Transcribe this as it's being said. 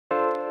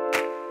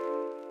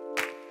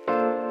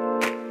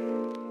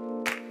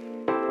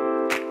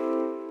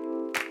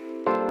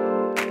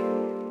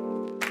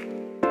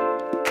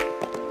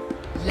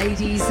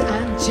Ladies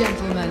and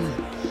gentlemen,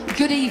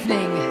 good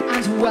evening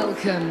and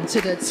welcome to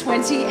the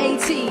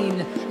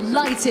 2018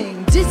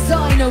 Lighting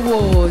Design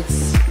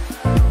Awards.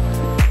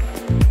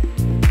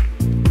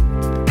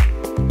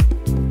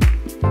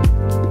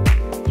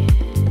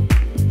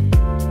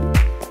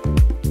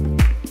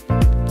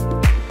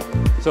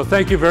 So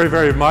thank you very,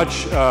 very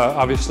much.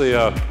 Obviously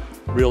a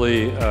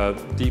really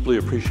deeply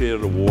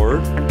appreciated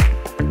award.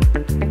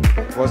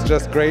 It was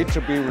just great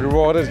to be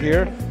rewarded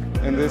here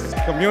in this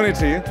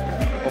community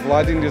of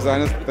lighting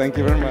designers. Thank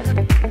you very much.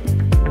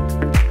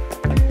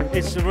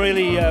 It's a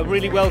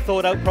really well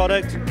thought out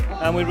product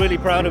and we're really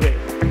proud of it.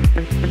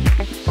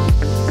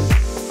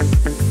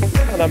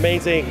 An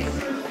amazing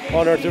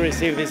honor to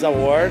receive this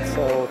award.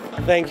 So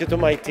thank you to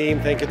my team,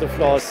 thank you to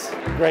Floss.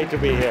 Great to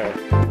be here.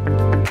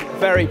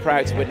 Very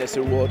proud to win this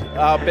award.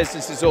 Our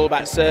business is all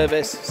about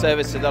service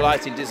to the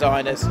lighting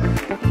designers.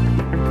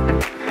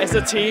 As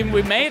a team,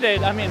 we made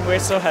it. I mean, we're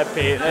so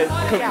happy.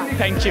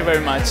 Thank you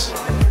very much.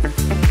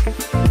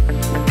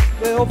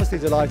 We're obviously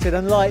delighted,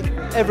 and like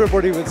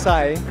everybody would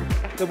say,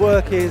 the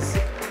work is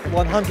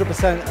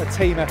 100% a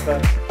team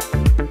effort.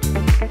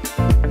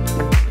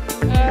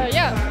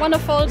 Yeah,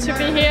 wonderful to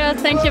be here.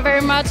 Thank you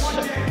very much.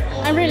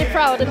 I'm really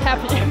proud and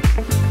happy.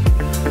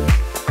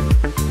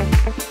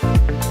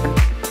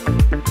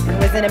 It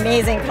was an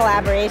amazing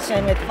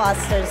collaboration with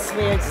Foster's.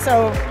 We're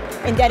so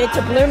indebted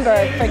to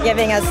Bloomberg for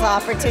giving us the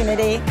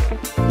opportunity.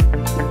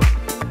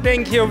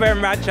 Thank you very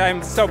much.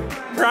 I'm so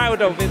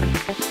proud of it.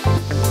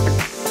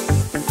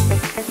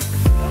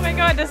 Oh my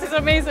God, this is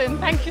amazing.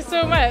 Thank you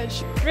so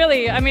much.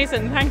 Really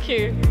amazing. Thank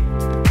you.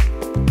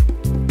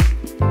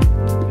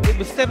 It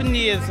was 7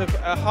 years of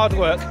hard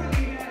work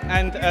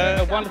and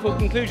a wonderful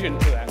conclusion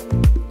to that.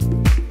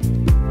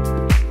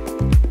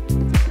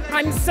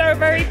 I'm so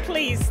very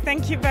pleased.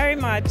 Thank you very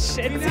much.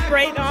 It's a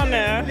great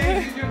honor.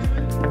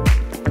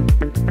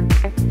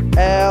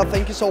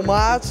 Thank you so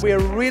much. We are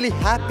really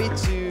happy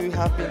to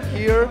have been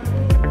here.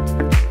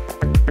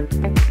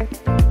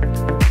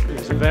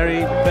 It's a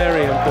very,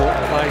 very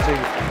important lighting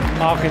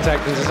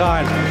architect and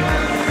designer.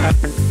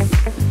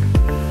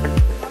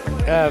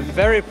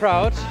 Very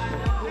proud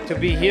to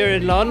be here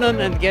in London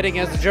and getting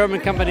as a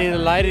German company the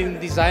Lighting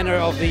Designer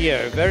of the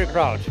Year. Very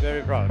proud,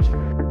 very proud.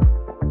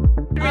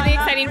 Really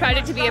exciting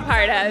project to be a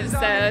part of, so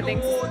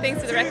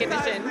thanks for the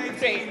recognition. It's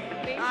great.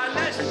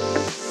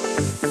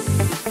 Thanks.